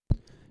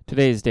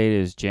Today's date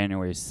is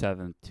January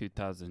 7th,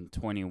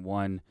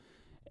 2021,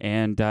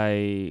 and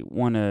I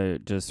want to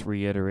just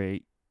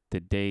reiterate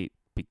the date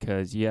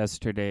because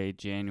yesterday,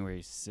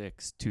 January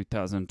 6th,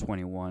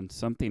 2021,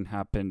 something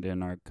happened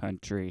in our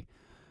country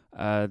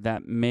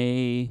that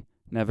may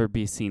never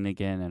be seen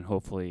again and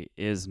hopefully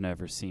is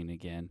never seen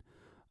again.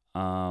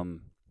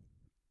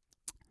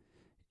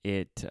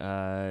 It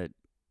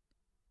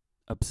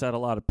upset a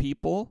lot of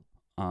people,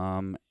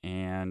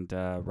 and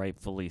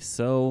rightfully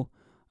so.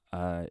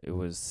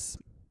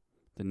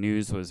 The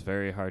news was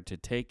very hard to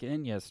take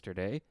in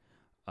yesterday.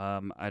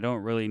 I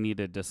don't really need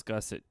to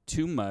discuss it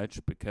too much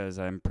because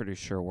I'm pretty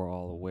sure we're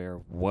all aware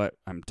of what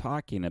I'm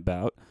talking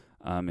about.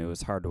 It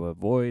was hard to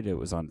avoid. It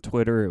was on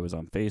Twitter. It was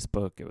on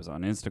Facebook. It was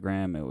on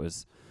Instagram. It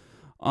was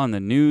on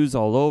the news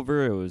all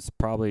over. It was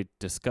probably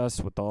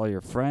discussed with all your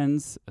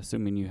friends,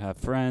 assuming you have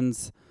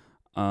friends.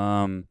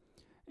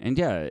 And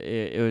yeah,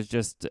 it was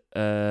just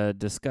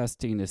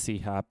disgusting to see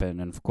happen.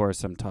 And of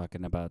course, I'm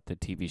talking about the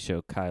TV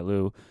show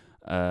Kailu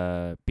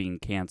being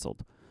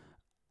canceled.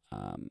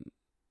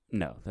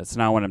 No, that's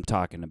not what I'm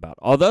talking about.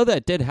 Although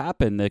that did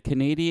happen, the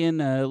Canadian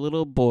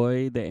little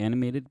boy, the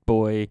animated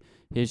boy,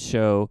 his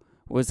show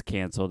was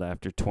canceled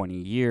after 20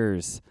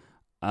 years.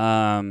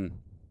 Now,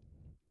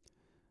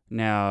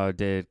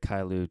 did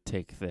Kailu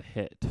take the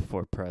hit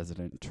for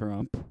President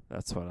Trump?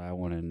 That's what I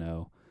want to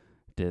know.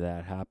 Did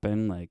that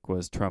happen? Like,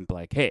 was Trump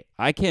like, hey,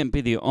 I can't be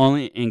the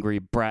only angry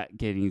brat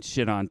getting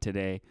shit on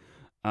today.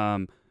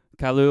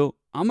 Kailu,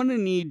 I'm going to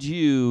need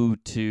you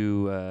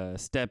to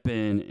step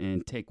in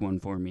and take one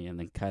for me. And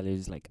then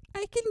Kailu's like,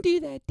 I can do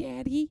that,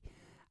 Daddy.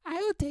 I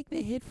will take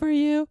the hit for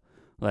you.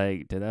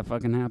 Like, did that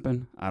fucking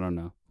happen? I don't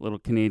know. Little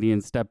Canadian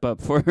step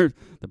up for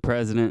the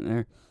president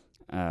there.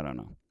 I don't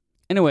know.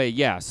 Anyway,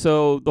 yeah,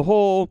 so the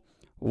whole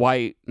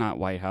not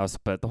White House,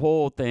 but the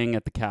whole thing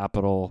at the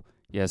Capitol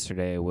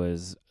yesterday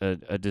was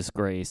a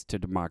disgrace to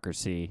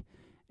democracy,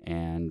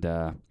 and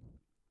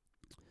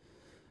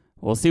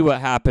we'll see what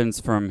happens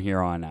from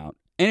here on out.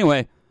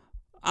 Anyway,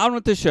 on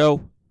with the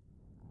show.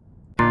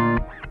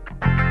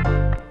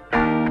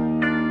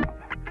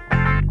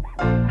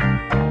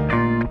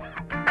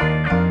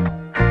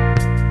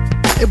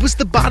 It was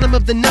the bottom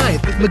of the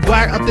ninth with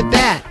McGuire up at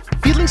bat.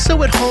 Feeling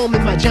so at home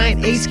in my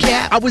giant A's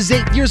cap. I was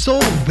 8 years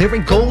old,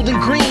 wearing gold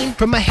and green.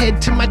 From my head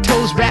to my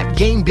toes, rap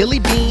game Billy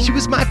Bean. She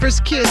was my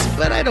first kiss,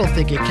 but I don't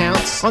think it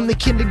counts. On the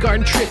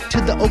kindergarten trip to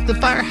the Oakland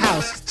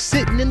Firehouse,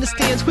 sitting in the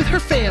stands with her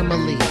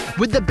family,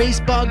 with the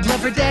baseball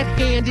glove her dad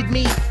handed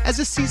me. As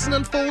the season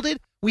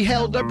unfolded, we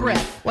held our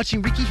breath,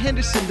 watching Ricky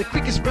Henderson, the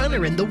quickest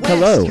runner in the West.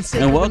 Hello,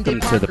 and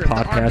welcome to the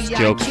podcast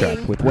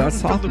Jokestrap with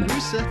Wes Hoffman.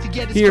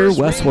 Here,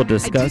 Wes will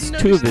discuss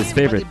two of his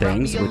favorite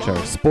things, which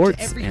are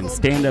sports and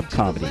stand-up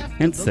comedy,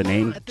 hence the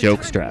name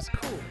Jokestrap.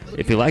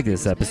 If you like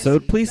this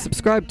episode, please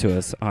subscribe to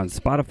us on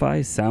Spotify,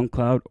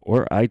 SoundCloud,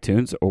 or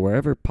iTunes, or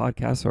wherever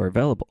podcasts are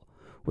available.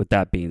 With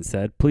that being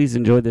said, please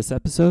enjoy this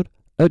episode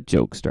of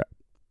Jokestrap.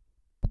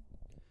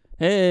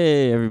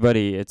 Hey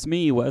everybody, it's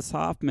me, Wes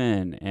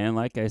Hoffman, and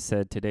like I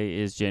said, today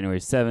is January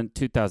 7th,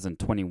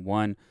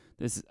 2021.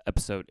 This is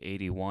episode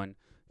 81.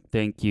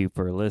 Thank you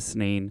for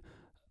listening,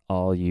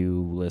 all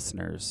you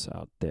listeners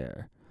out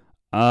there.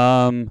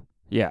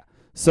 Yeah,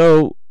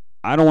 so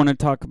I don't want to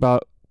talk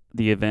about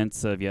the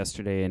events of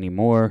yesterday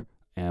anymore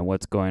and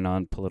what's going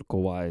on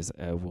political-wise.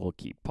 We'll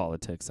keep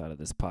politics out of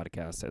this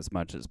podcast as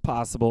much as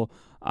possible.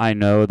 I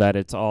know that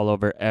it's all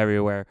over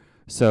everywhere,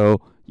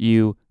 so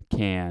you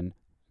can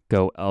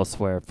go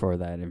elsewhere for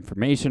that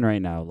information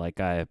right now, like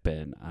I have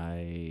been.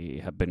 I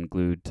have been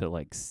glued to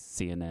like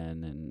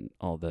CNN and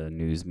all the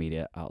news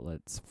media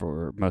outlets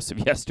for most of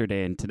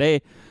yesterday and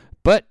today,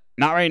 but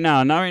not right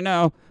now. Not right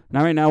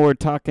now. We're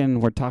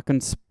talking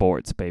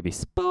sports, baby,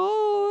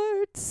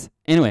 sports.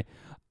 Anyway,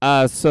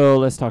 so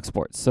let's talk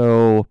sports.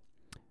 So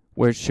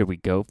where should we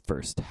go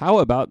first? How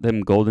about them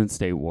Golden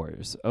State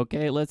Warriors?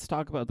 Okay, let's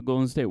talk about the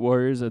Golden State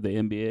Warriors of the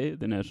NBA,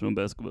 the National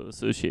Basketball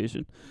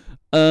Association.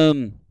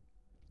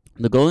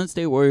 The Golden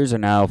State Warriors are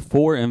now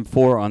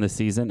 4-4 on the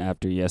season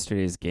after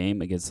yesterday's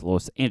game against the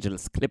Los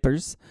Angeles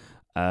Clippers.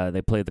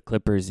 They played the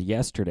Clippers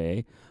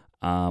yesterday,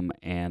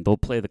 and they'll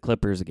play the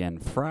Clippers again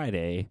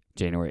Friday,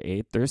 January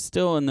 8th. They're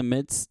still in the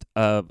midst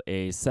of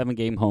a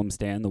 7-game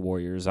homestand, the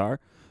Warriors are.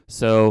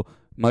 So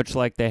much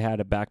like they had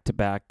a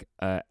back-to-back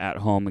at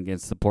home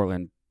against the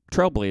Portland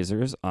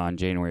Trailblazers on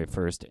January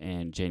 1st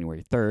and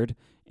January 3rd,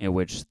 in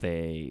which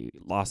they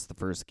lost the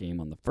first game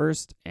on the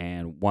 1st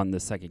and won the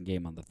second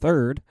game on the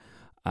 3rd.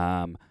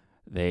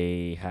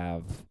 They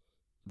have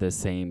the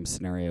same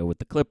scenario with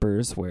the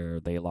Clippers where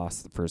they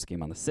lost the first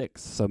game on the 6th.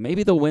 So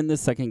maybe they'll win the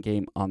second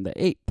game on the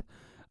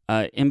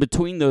 8th. In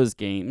between those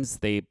games,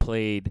 they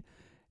played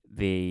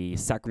the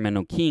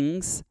Sacramento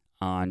Kings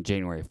on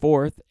January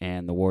 4th,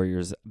 and the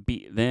Warriors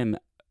beat them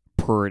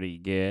pretty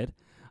good.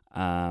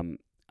 Had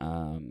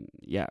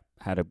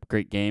a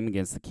great game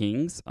against the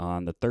Kings.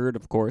 On the 3rd,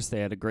 of course,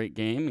 they had a great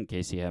game. In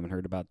case you haven't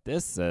heard about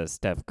this,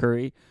 Steph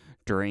Curry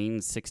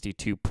drained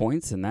 62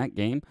 points in that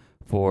game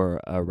for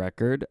a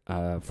record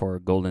for a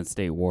Golden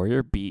State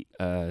Warrior, beat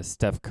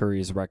Steph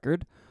Curry's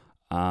record.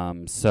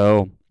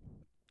 So,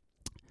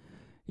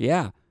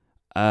 yeah,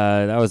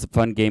 that was a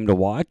fun game to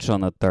watch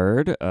on the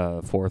third.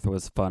 Fourth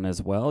was fun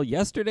as well.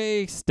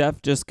 Yesterday,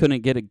 Steph just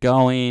couldn't get it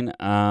going.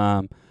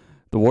 The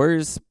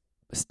Warriors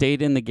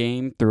stayed in the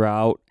game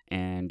throughout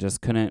and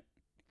just couldn't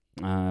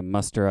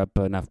muster up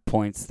enough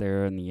points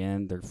there in the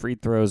end. Their free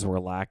throws were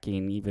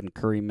lacking. Even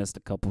Curry missed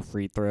a couple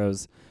free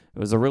throws. It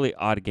was a really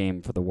odd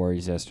game for the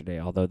Warriors yesterday,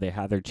 although they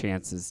had their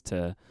chances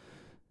to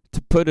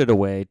put it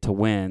away to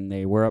win.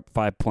 They were up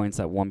 5 points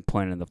at one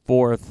point in the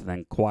fourth.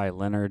 Then Kawhi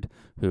Leonard,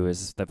 who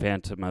is the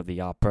Phantom of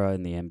the Opera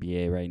in the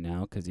NBA right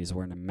now because he's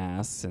wearing a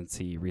mask since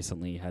he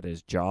recently had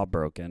his jaw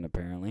broken,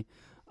 apparently.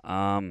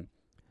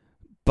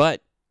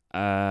 But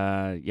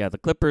the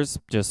Clippers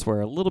just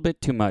were a little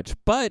bit too much.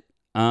 But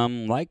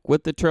like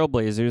with the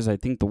Trailblazers, I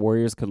think the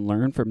Warriors can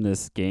learn from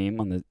this game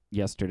on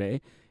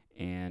yesterday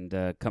and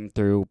come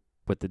through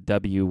with the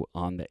W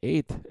on the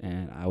 8th,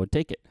 and I would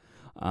take it.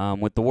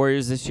 With the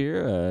Warriors this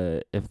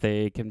year, if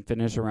they can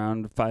finish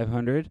around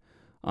 500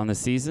 on the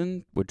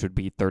season, which would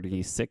be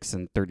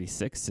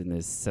 36-36 in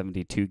this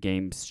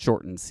 72-game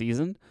shortened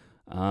season,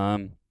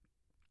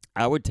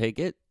 I would take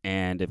it.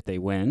 And if they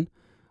win,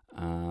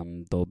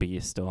 they'll be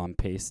still on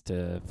pace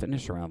to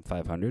finish around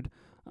 500.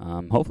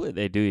 Hopefully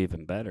they do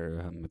even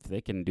better. If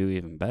they can do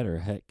even better,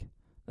 heck,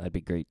 that'd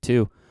be great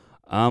too.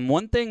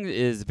 One thing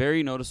is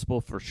very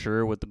noticeable for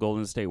sure with the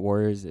Golden State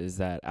Warriors is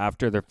that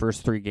after their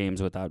first 3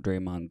 games without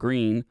Draymond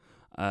Green,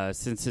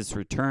 since his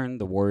return,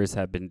 the Warriors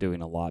have been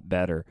doing a lot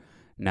better.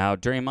 Now,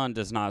 Draymond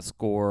does not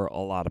score a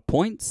lot of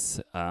points.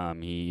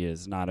 He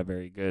is not a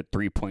very good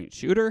three-point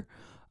shooter,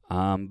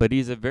 but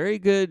he's a very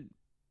good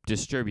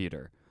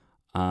distributor,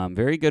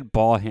 very good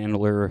ball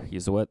handler.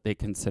 He's what they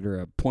consider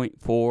a point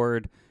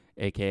forward,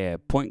 a.k.a. a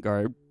point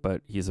guard,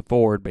 but he's a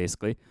forward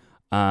basically,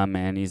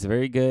 and he's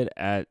very good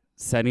at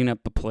setting up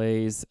the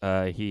plays.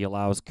 He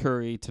allows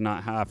Curry to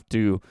not have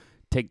to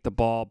take the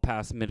ball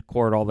past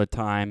midcourt all the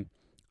time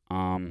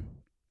and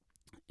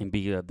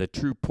be the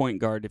true point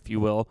guard, if you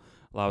will.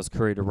 Allows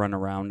Curry to run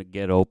around and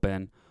get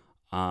open.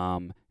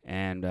 And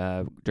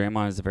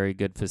Draymond is a very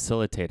good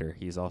facilitator.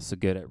 He's also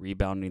good at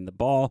rebounding the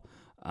ball.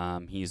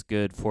 He's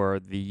good for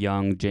the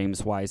young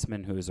James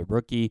Wiseman, who is a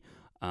rookie.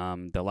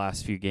 The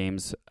last few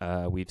games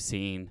we've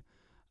seen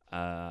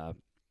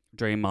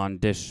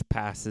Draymond dish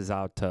passes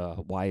out to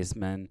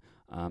Wiseman.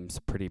 Some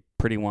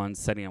pretty ones,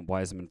 setting up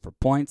Wiseman for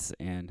points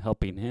and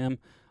helping him.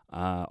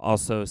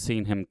 Also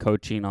seeing him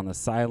coaching on the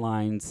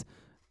sidelines.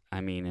 I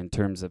mean, in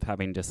terms of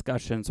having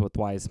discussions with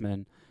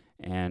Wiseman.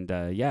 And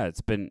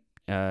it's been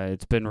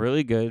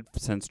really good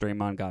since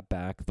Draymond got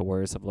back. The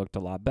Warriors have looked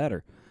a lot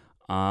better.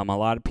 A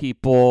lot of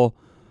people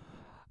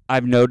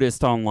I've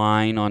noticed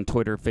online on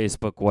Twitter,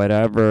 Facebook,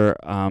 whatever,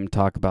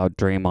 talk about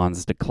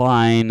Draymond's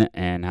decline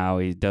and how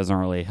he doesn't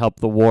really help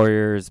the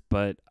Warriors,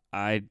 but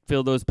I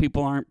feel those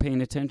people aren't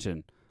paying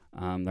attention.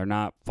 They're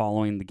not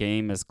following the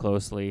game as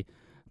closely.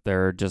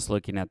 They're just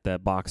looking at the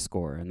box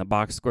score, and the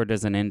box score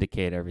doesn't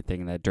indicate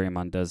everything that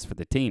Draymond does for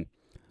the team.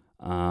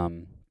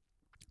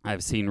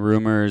 I've seen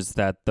rumors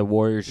that the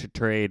Warriors should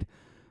trade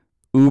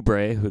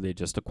Oubre, who they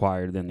just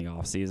acquired in the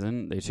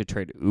offseason. They should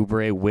trade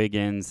Oubre,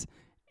 Wiggins,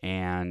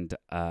 and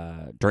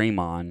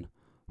Draymond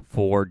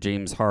for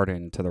James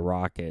Harden to the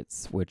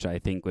Rockets, which I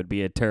think would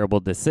be a terrible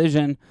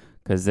decision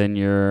because then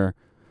you're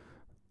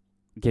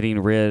getting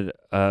rid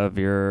of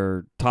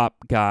your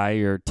top guy,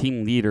 your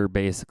team leader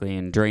basically,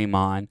 in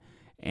Draymond,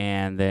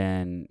 and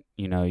then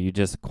you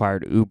just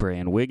acquired Oubre,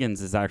 and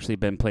Wiggins has actually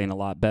been playing a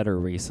lot better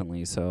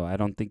recently, so I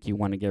don't think you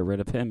want to get rid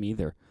of him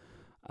either.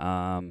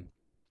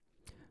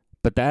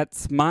 But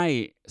that's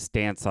my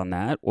stance on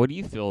that. What do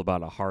you feel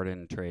about a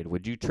Harden trade?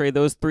 Would you trade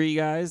those 3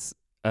 guys,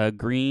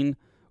 Green,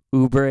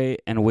 Oubre,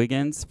 and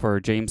Wiggins, for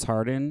James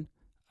Harden?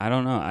 I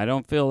don't know. I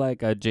don't feel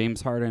like a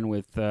James Harden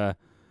with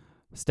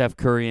Steph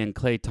Curry and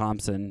Klay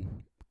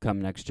Thompson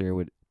come next year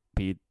would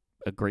be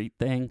a great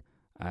thing.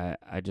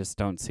 I just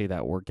don't see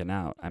that working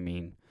out. I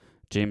mean,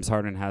 James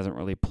Harden hasn't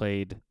really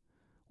played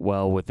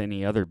well with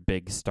any other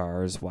big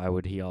stars. Why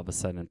would he all of a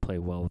sudden play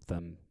well with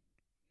them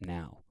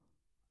now?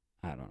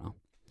 I don't know.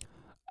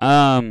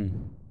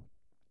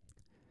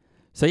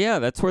 So yeah,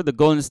 that's where the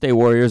Golden State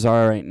Warriors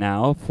are right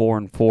now,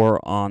 4-4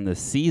 on the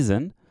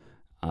season.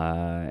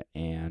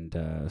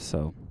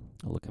 So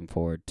looking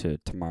forward to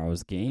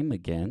tomorrow's game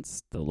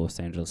against the Los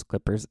Angeles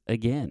Clippers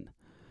again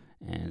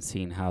and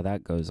seeing how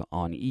that goes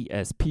on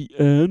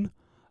ESPN.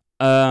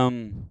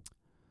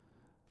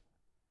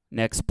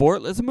 Next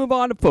sport, let's move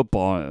on to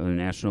football,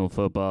 National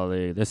Football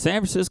League. The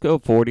San Francisco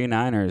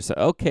 49ers.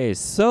 Okay,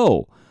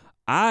 so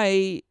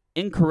I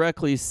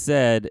incorrectly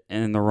said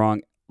in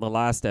the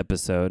last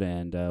episode,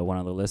 and one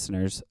of the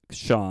listeners,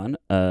 Sean,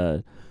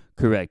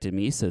 corrected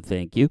me, so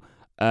thank you.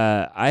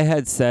 I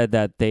had said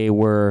that they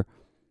were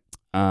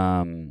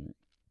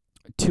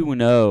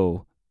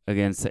 2-0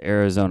 against the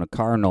Arizona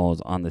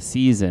Cardinals on the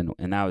season,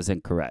 and that was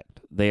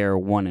incorrect. They are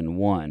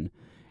 1-1.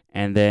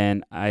 And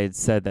then I had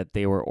said that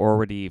they were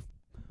already,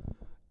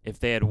 if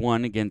they had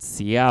won against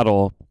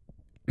Seattle,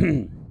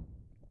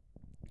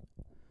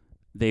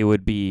 they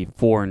would be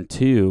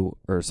 4-2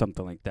 or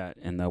something like that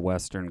in the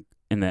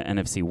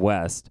NFC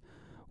West,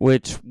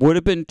 which would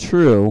have been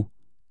true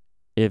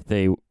if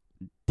they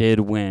did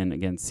win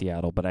against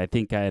Seattle. But I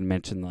think I had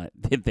mentioned that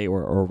they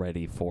were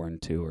already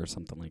 4-2 or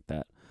something like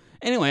that.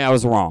 Anyway, I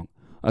was wrong.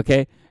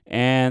 Okay,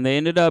 and they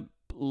ended up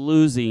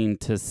losing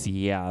to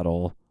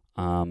Seattle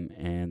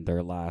in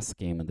their last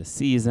game of the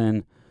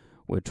season,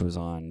 which was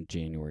on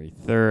January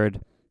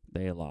 3rd.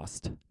 They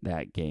lost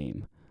that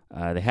game.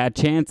 They had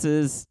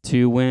chances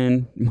to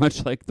win,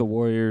 much like the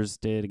Warriors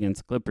did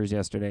against Clippers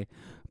yesterday,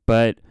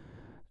 but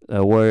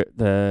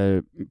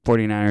the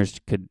 49ers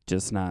could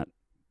just not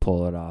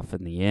pull it off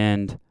in the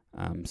end,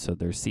 so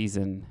their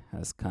season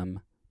has come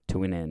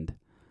to an end.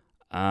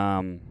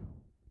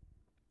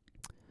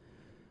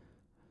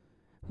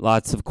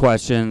 Lots of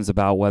questions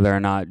about whether or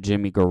not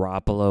Jimmy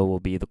Garoppolo will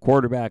be the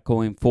quarterback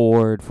going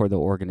forward for the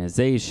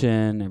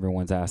organization.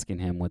 Everyone's asking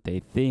him what they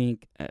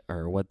think.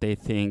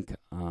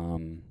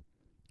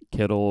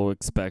 Kittle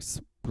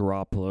expects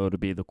Garoppolo to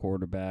be the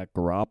quarterback.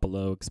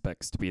 Garoppolo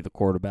expects to be the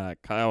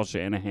quarterback. Kyle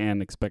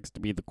Shanahan expects to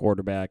be the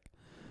quarterback.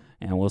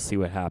 And we'll see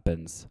what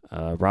happens.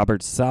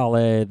 Robert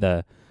Saleh,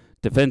 the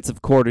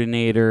defensive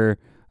coordinator,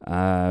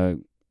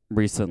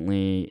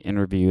 recently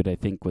interviewed, I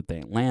think, with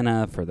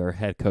Atlanta for their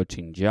head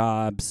coaching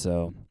job.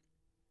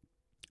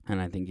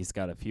 And I think he's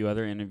got a few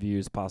other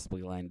interviews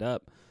possibly lined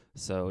up.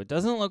 So it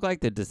doesn't look like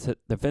the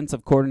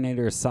defensive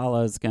coordinator,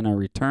 Saleh, is going to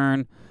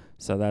return.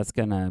 So that's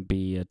going to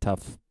be a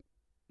tough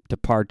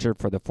departure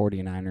for the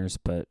 49ers.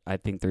 But I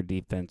think their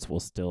defense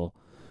will still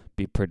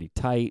be pretty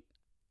tight,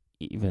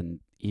 even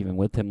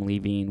with him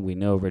leaving. We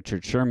know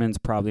Richard Sherman's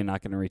probably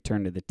not going to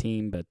return to the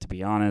team, but to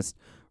be honest,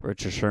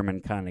 Richard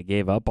Sherman kind of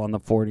gave up on the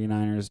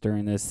 49ers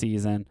during this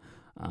season.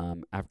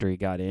 After he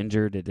got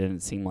injured, it didn't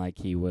seem like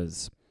he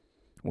was,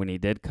 when he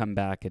did come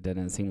back, it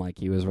didn't seem like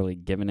he was really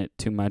giving it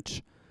too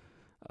much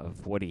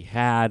of what he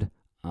had.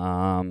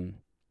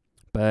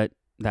 But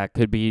that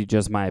could be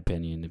just my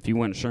opinion. If you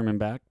want Sherman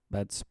back,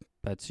 that's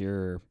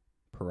your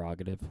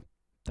prerogative.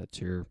 That's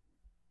your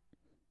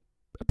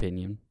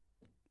opinion.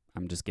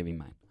 I'm just giving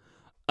mine.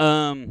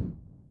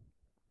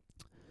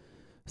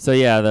 So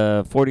yeah,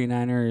 the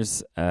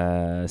 49ers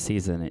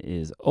season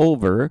is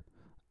over.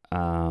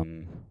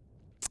 I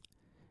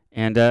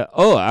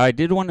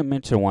did want to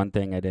mention one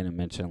thing I didn't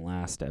mention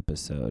last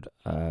episode.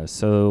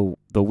 So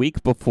the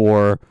week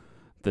before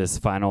this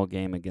final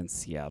game against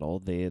Seattle,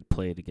 they had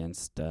played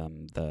against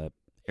the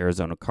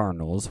Arizona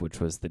Cardinals, which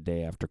was the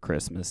day after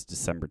Christmas,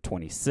 December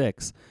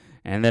 26th.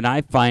 And then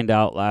I find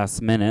out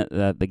last minute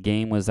that the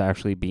game was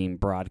actually being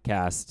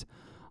broadcast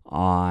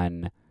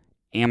on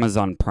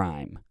Amazon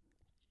Prime,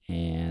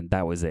 and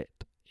that was it.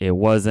 It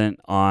wasn't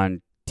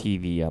on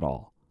TV at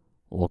all,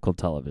 local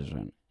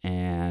television.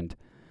 And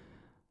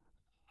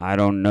I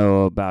don't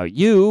know about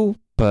you,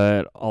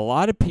 but a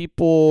lot of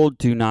people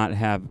do not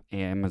have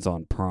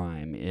Amazon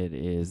Prime. It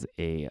is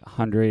a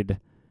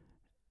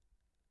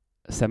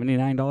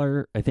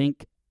 $179, I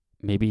think,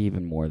 maybe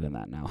even more than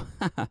that now.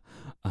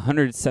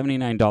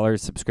 $179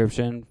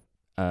 subscription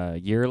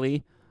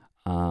yearly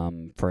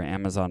for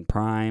Amazon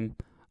Prime.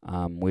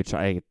 Which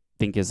I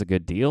think is a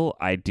good deal.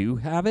 I do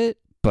have it,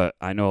 but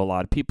I know a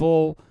lot of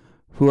people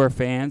who are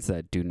fans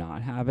that do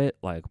not have it,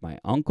 like my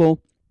uncle.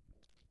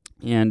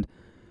 And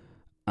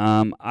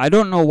I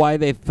don't know why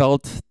they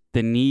felt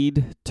the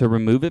need to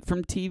remove it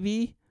from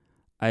TV.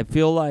 I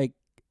feel like,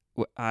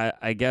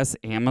 I guess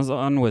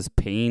Amazon was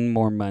paying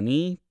more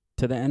money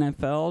to the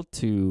NFL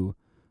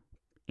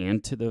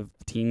and to the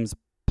teams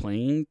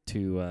playing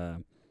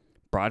to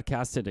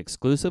broadcast it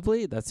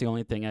exclusively. That's the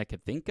only thing I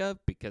could think of,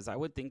 because I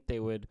would think they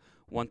would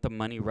want the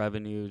money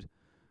revenue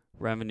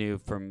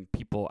from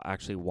people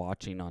actually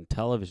watching on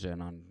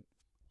television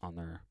on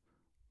their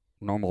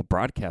normal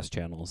broadcast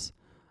channels.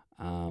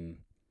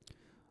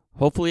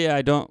 Hopefully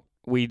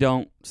we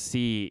don't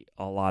see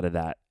a lot of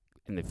that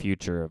in the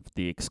future, of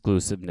the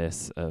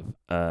exclusiveness of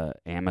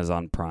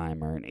Amazon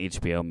Prime or an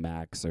HBO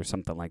Max or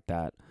something like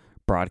that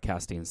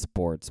broadcasting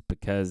sports,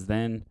 because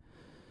then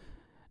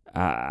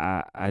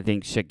I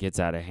think shit gets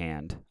out of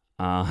hand.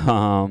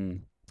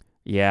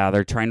 Yeah,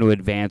 they're trying to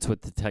advance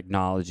with the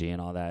technology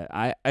and all that.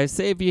 I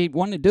say if you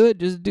want to do it,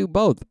 just do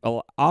both.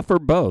 Offer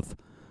both.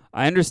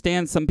 I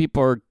understand some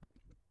people are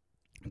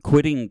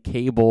quitting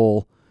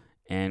cable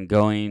and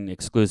going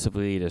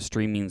exclusively to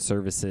streaming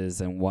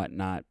services and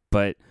whatnot,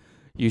 but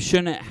you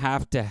shouldn't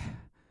have to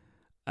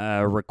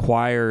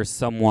require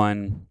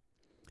someone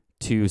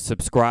to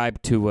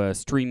subscribe to a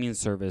streaming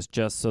service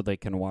just so they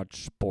can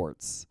watch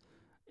sports,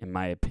 in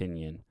my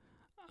opinion.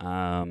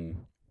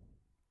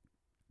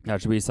 That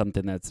should be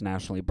something that's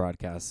nationally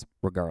broadcast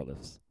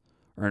regardless.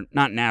 Or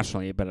not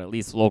nationally, but at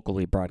least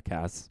locally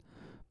broadcast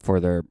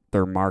for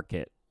their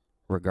market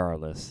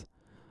regardless.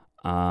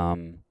 I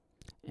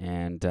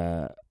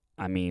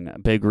mean, a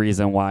big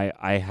reason why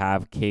I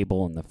have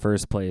cable in the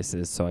first place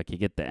is so I could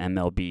get the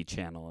MLB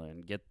channel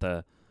and get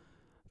the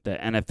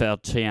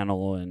NFL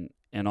channel and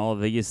all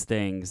of these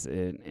things.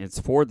 It's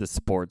for the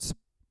sports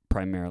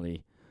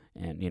primarily,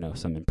 and,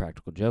 some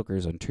Impractical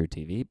Jokers on True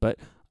TV. But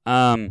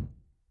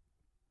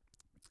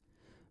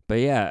But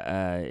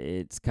yeah,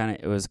 it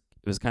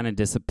was kind of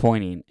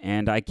disappointing,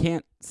 and I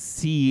can't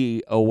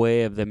see a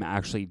way of them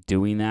actually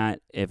doing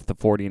that if the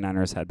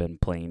 49ers had been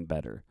playing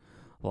better.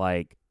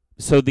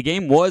 So the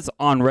game was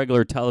on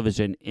regular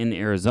television in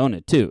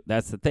Arizona too.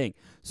 That's the thing.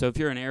 So if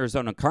you're an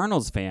Arizona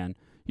Cardinals fan,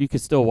 you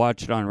could still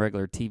watch it on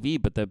regular TV,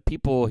 but the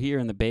people here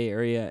in the Bay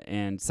Area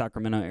and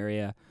Sacramento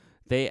area,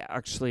 they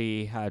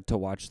actually had to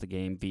watch the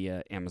game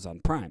via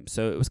Amazon Prime.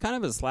 So it was kind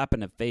of a slap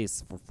in the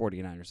face for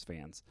 49ers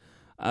fans.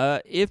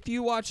 If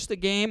you watched the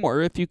game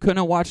or if you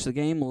couldn't watch the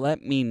game,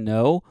 let me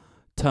know.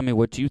 Tell me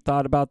what you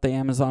thought about the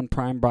Amazon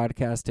Prime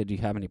broadcast. Did you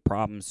have any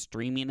problems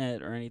streaming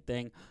it or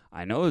anything?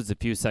 I know it was a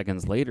few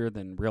seconds later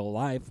than real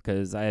life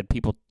because I had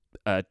people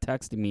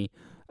texting me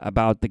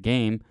about the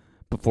game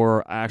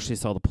before I actually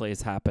saw the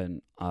plays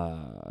happen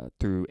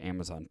through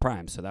Amazon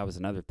Prime. So that was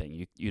another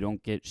thing. You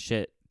don't get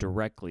shit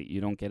directly.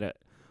 You don't get it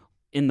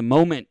in the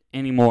moment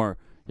anymore.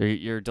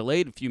 You're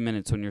delayed a few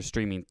minutes when you're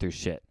streaming through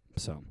shit.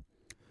 So,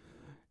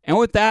 and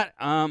with that,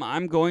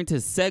 I'm going to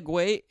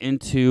segue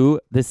into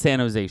the San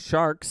Jose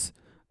Sharks.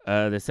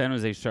 The San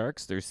Jose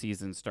Sharks, their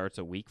season starts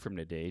a week from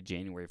today,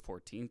 January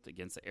 14th,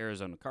 against the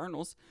Arizona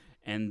Cardinals.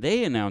 And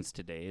they announced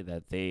today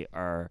that they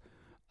are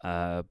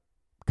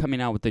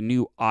coming out with a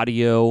new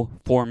audio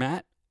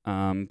format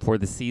for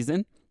the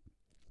season.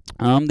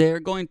 They're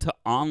going to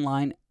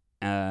online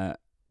via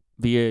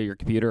your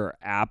computer or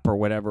app or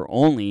whatever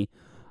only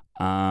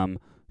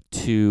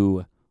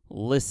to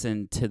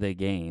listen to the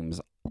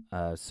games.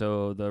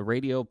 So the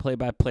radio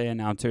play-by-play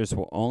announcers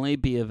will only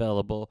be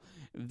available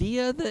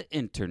via the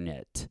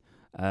internet.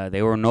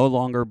 They will no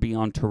longer be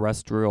on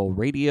terrestrial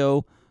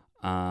radio.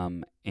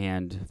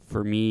 And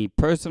for me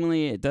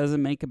personally, it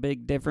doesn't make a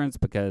big difference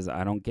because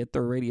I don't get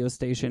the radio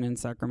station in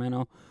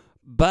Sacramento.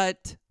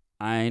 But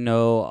I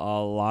know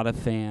a lot of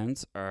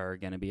fans are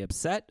going to be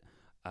upset.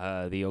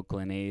 The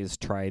Oakland A's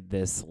tried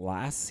this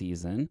last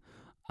season,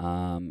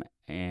 and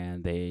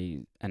they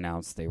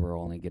announced they were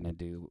only going to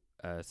do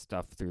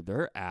stuff through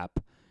their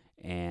app.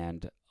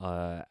 And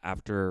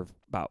after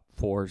about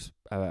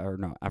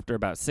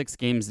 6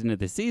 games into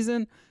the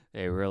season,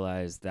 they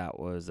realized that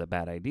was a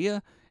bad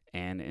idea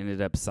and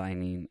ended up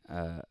signing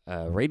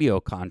a radio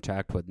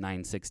contract with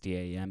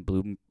 960 AM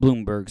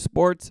Bloomberg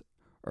Sports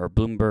or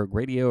Bloomberg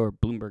Radio or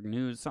Bloomberg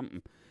News,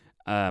 something.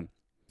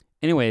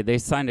 Anyway, they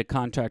signed a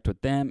contract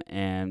with them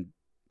and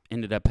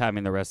ended up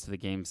having the rest of the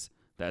games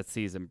that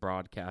season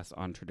broadcast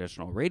on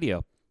traditional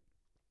radio.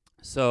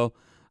 So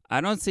I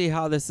don't see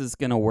how this is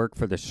going to work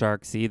for the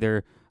Sharks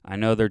either. I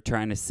know they're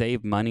trying to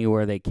save money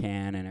where they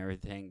can and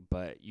everything,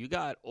 but you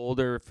got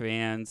older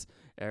fans.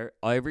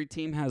 Every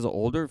team has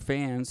older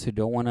fans who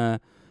don't want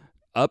to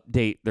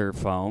update their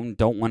phone,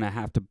 don't want to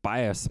have to buy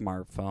a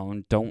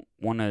smartphone, don't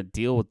want to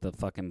deal with the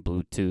fucking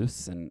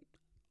Bluetooths and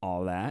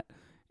all that.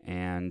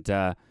 And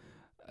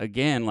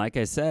again, like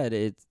I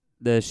said,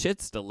 the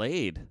shit's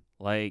delayed.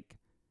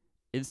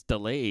 It's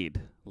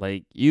delayed.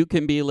 You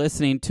can be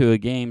listening to a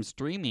game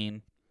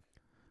streaming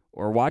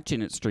or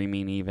watching it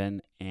streaming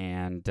even,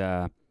 and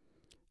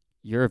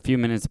you're a few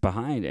minutes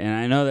behind. And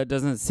I know that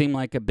doesn't seem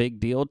like a big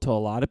deal to a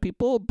lot of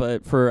people,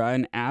 but for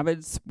an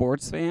avid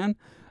sports fan,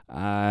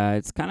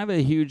 it's kind of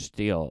a huge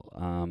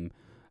deal.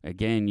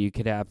 Again, you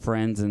could have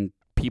friends and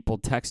people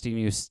texting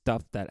you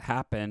stuff that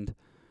happened,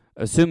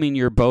 assuming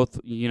you're both,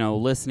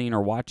 listening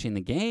or watching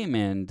the game,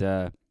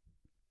 and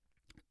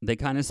they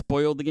kind of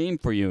spoiled the game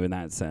for you in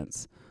that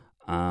sense.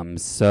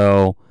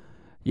 So,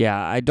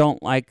 yeah, I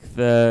don't like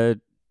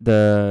the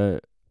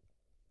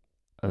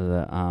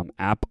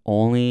app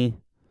only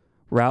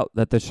route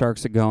that the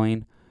Sharks are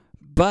going,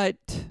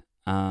 but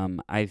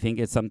I think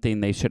it's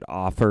something they should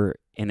offer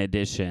in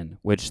addition,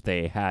 which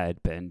they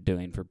had been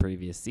doing for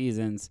previous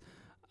seasons,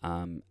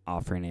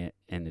 offering it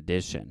in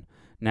addition.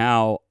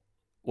 Now,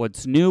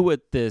 what's new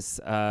with this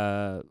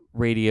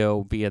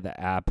radio via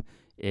the app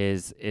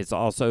is it's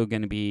also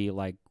going to be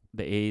like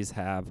the A's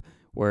have,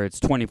 where it's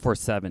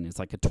 24/7. It's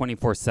like a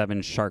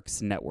 24/7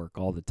 Sharks network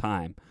all the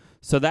time.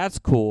 So that's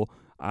cool.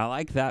 I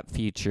like that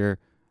feature.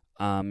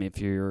 If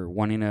you're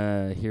wanting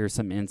to hear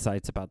some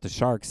insights about the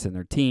Sharks and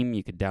their team,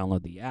 you could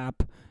download the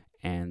app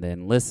and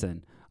then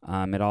listen.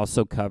 It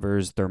also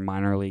covers their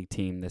minor league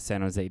team, the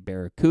San Jose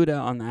Barracuda,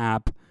 on the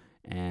app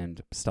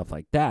and stuff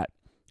like that.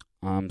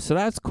 So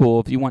that's cool.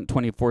 If you want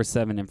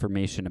 24/7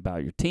 information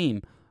about your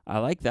team, I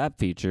like that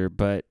feature.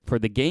 But for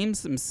the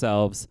games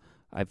themselves,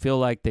 I feel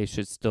like they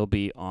should still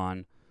be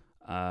on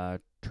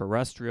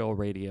terrestrial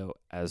radio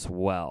as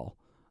well.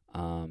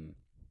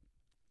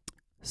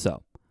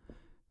 So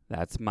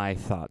that's my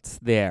thoughts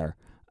there.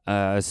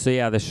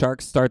 The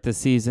Sharks start the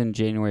season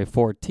January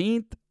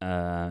 14th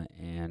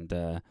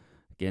and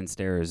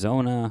against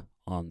Arizona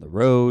on the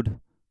road,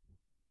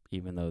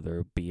 even though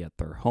they'll be at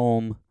their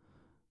home,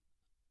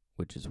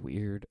 which is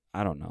weird.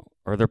 I don't know.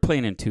 Or they're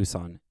playing in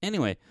Tucson.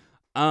 Anyway,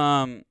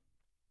 I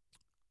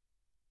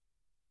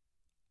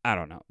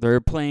don't know.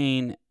 They're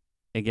playing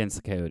against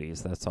the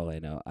Coyotes. That's all I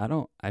know.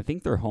 I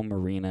think their home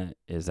arena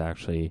is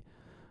actually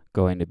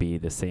going to be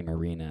the same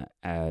arena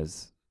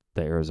as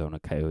the Arizona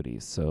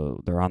Coyotes.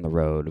 So they're on the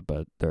road,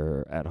 but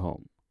they're at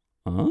home.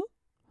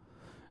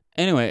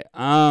 Anyway,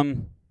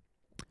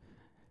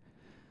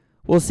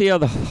 we'll see how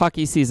the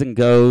hockey season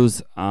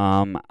goes.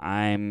 I'm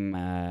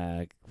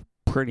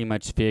pretty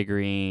much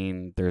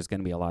figuring there's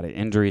going to be a lot of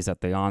injuries at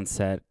the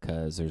onset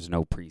because there's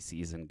no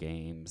preseason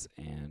games,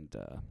 and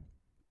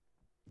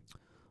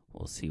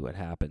we'll see what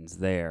happens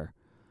there.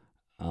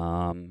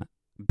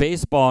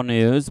 Baseball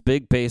news,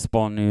 big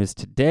baseball news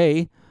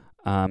today,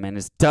 and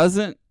this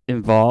doesn't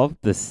involve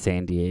the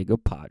San Diego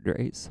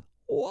Padres.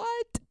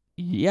 What?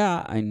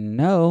 Yeah, I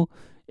know.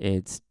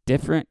 It's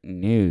different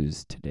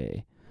news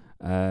today.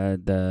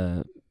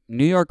 The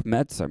New York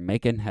Mets are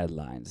making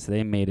headlines.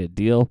 They made a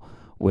deal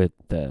with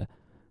the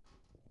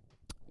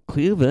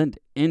Cleveland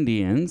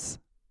Indians,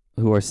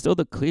 who are still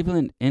the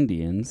Cleveland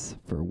Indians,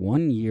 for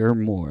 1 year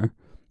more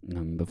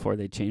before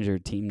they change their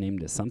team name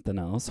to something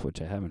else,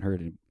 which I haven't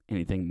heard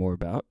anything more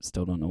about.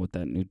 Still don't know what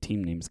that new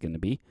team name is going to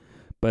be.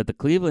 But the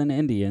Cleveland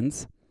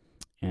Indians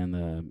and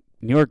the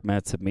New York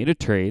Mets have made a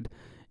trade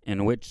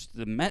in which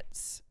the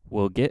Mets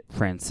will get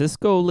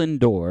Francisco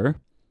Lindor,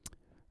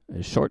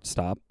 a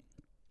shortstop,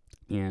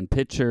 and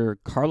pitcher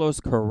Carlos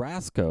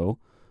Carrasco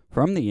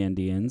from the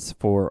Indians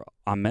for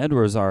Ahmed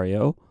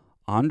Rosario,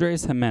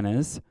 Andres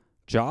Jimenez,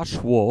 Josh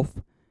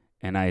Wolf,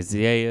 and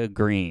Isaiah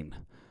Green.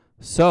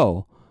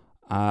 So,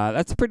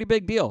 that's a pretty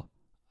big deal.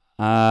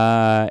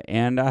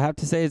 And I have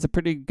to say it's a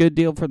pretty good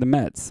deal for the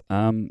Mets.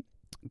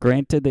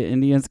 Granted, the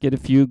Indians get a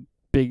few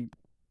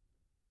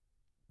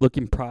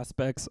big-looking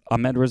prospects.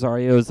 Ahmed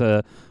Rosario is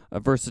a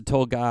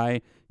versatile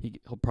guy.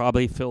 He'll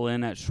probably fill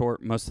in at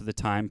short most of the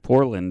time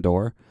for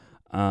Lindor.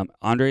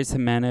 Andres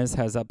Jimenez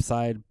has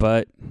upside,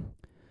 but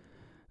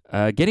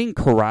getting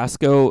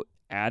Carrasco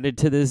added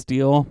to this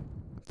deal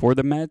for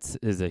the Mets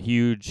is a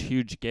huge,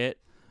 huge get.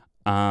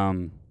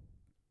 The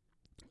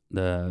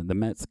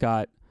Mets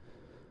got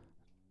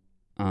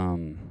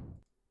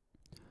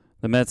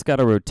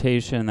a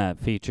rotation that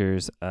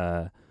features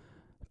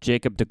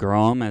Jacob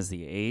deGrom as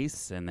the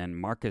ace, and then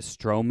Marcus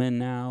Stroman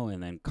now,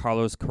 and then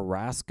Carlos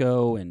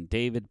Carrasco and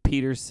David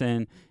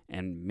Peterson,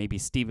 and maybe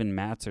Steven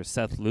Matz or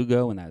Seth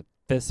Lugo in that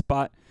fifth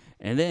spot.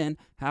 And then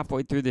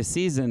halfway through the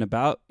season,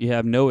 you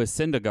have Noah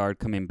Syndergaard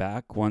coming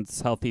back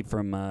once healthy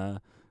from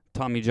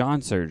Tommy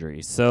John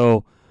surgery.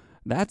 So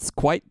that's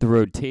quite the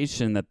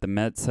rotation that the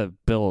Mets have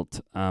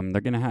built.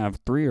 They're going to have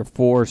 3 or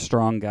 4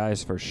 strong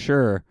guys for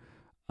sure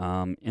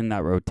in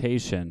that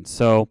rotation.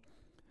 So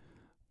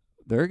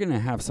they're going to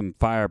have some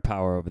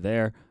firepower over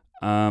there.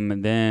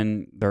 And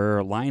then their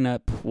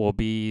lineup will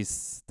be,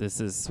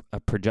 this is a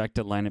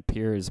projected lineup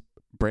here, is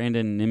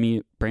Brandon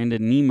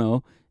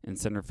Nimmo in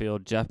center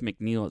field, Jeff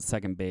McNeil at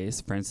second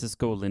base,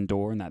 Francisco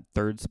Lindor in that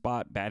third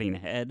spot, batting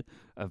ahead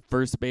of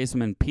first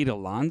baseman Pete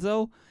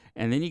Alonso.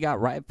 And then you got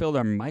right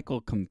fielder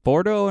Michael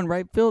Conforto in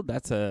right field.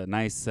 That's a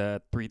nice 3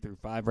 through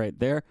 5 right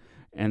there.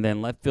 And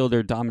then left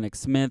fielder Dominic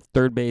Smith,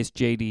 third base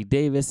J.D.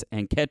 Davis,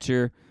 and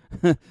catcher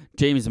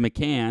James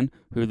McCann,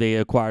 who they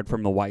acquired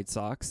from the White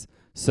Sox.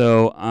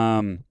 So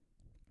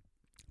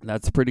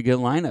that's a pretty good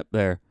lineup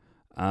there.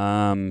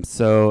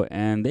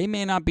 And they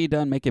may not be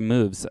done making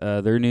moves.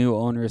 Their new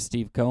owner,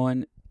 Steve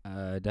Cohen,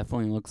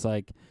 definitely looks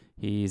like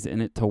he's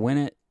in it to win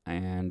it,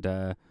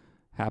 and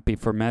happy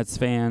for Mets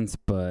fans,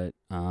 but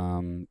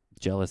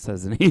jealous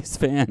as an A's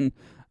fan.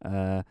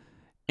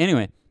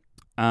 Anyway,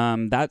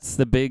 that's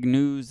the big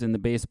news in the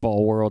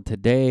baseball world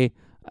today.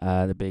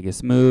 The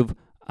biggest move.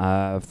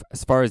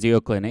 As far as the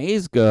Oakland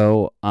A's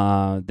go,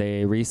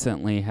 they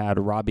recently had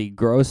Robbie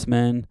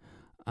Grossman,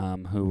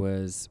 who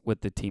was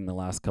with the team the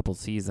last couple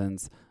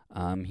seasons.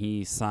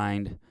 He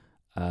signed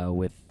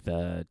with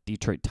the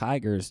Detroit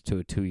Tigers to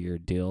a 2-year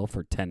deal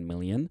for $10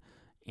 million,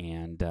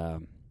 and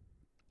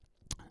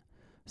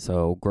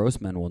so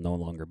Grossman will no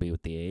longer be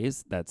with the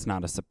A's. That's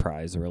not a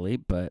surprise, really,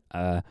 but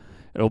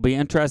it'll be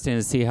interesting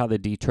to see how the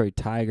Detroit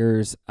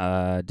Tigers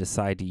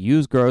decide to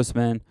use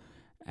Grossman,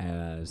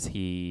 as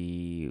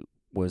he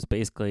was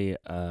basically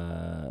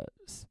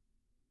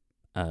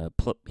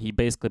he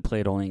basically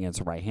played only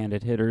against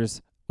right-handed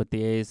hitters with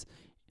the A's.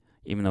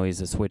 Even though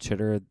he's a switch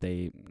hitter,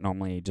 they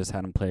normally just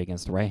had him play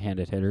against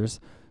right-handed hitters.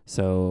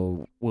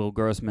 So will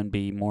Grossman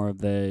be more of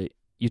the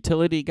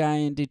utility guy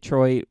in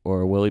Detroit,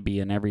 or will he be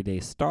an everyday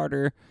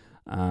starter?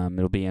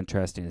 It'll be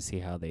interesting to see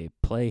how they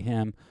play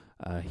him.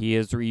 He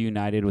is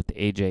reunited with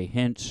A.J.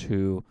 Hinch,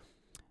 who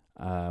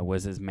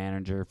was his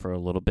manager for a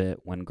little bit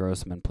when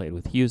Grossman played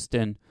with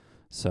Houston.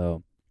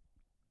 So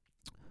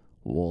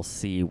we'll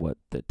see what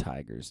the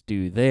Tigers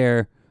do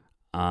there.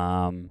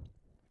 But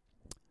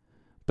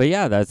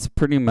yeah, that's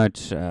pretty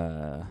much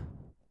all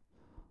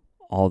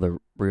the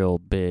real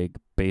big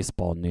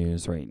baseball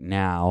news right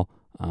now.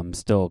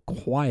 Still a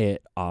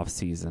quiet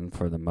off-season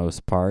for the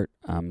most part.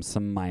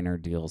 Some minor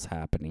deals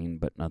happening,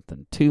 but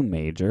nothing too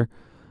major.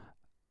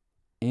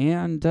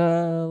 And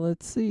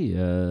let's see.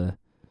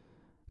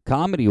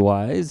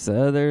 Comedy-wise,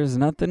 there's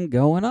nothing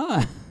going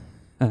on.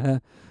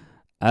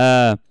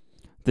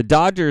 The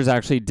Dodgers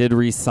actually did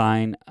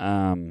re-sign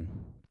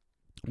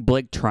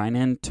Blake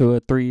Treinen to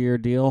a 3-year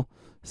deal.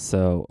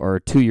 Or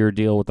a 2-year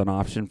deal with an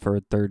option for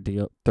a third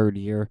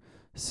year.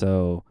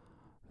 So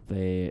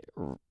they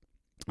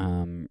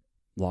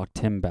locked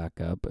him back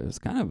up. It was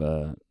kind of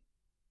a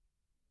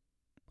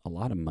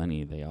lot of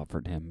money they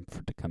offered him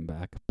to come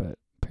back, but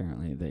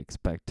apparently they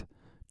expect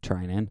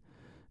Treinen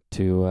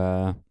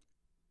to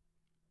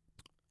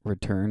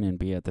return and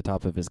be at the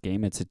top of his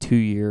game. It's a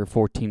 2-year,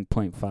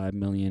 $14.5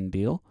 million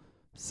deal,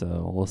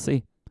 so we'll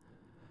see.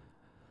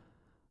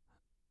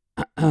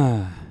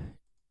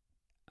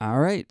 All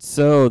right,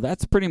 so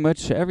that's pretty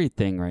much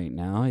everything right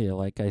now. Yeah,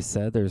 like I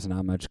said, there's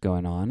not much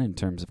going on in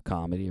terms of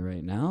comedy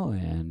right now,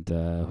 and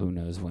who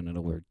knows when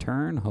it'll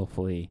return.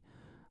 Hopefully,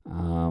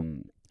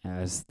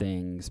 as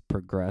things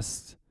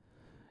progress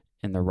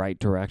in the right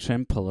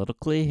direction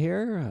politically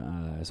here,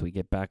 as we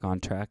get back on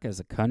track as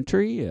a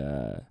country,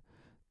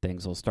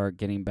 things will start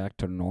getting back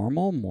to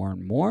normal more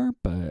and more.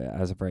 But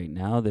as of right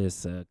now,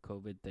 this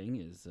COVID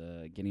thing is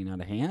getting out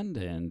of hand,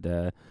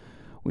 and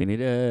we need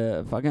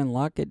to fucking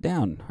lock it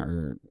down.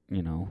 Or,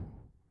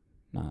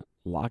 not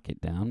lock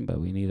it down, but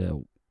we need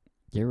to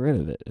get rid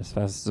of it as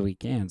fast as we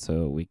can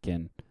so we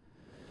can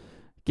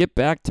get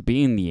back to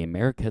being the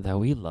America that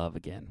we love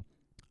again.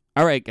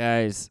 All right,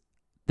 guys.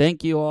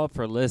 Thank you all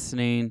for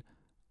listening.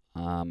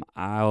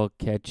 I'll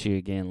catch you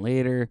again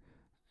later.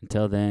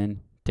 Until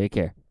then, take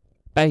care.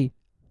 Bye.